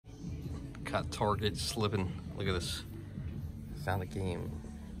Got Target slipping. Look at this. Found a game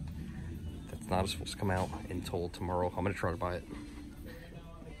that's not supposed to come out until tomorrow. I'm gonna try to buy it.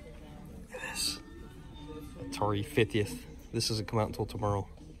 Look at this. Atari 50th. This doesn't come out until tomorrow.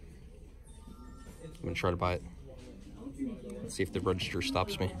 I'm gonna try to buy it. Let's see if the register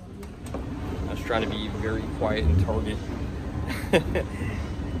stops me. I was trying to be very quiet in Target.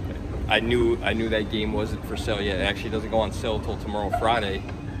 I knew that game wasn't for sale yet. It actually doesn't go on sale until tomorrow, Friday.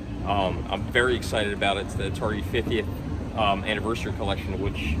 I'm very excited about it. It's the Atari 50th anniversary collection,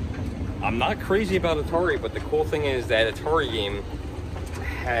 which I'm not crazy about Atari, but the cool thing is that Atari game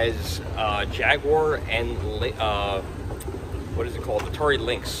has Jaguar and what is it called? Atari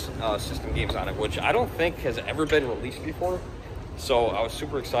Lynx system games on it, which I don't think has ever been released before. So I was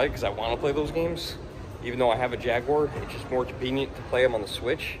super excited because I want to play those games. Even though I have a Jaguar, it's just more convenient to play them on the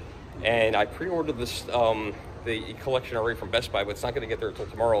Switch. And I pre-ordered this the collection already from Best Buy, but it's not going to get there until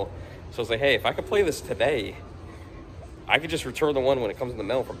tomorrow. So I was like, hey, if I could play this today, I could just return the one when it comes in the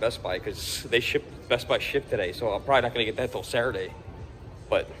mail from Best Buy, because Best Buy shipped today. So I'm probably not going to get that till Saturday.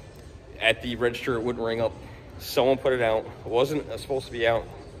 But at the register, it wouldn't ring up. Someone put it out. It wasn't supposed to be out.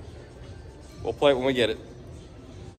 We'll play it when we get it.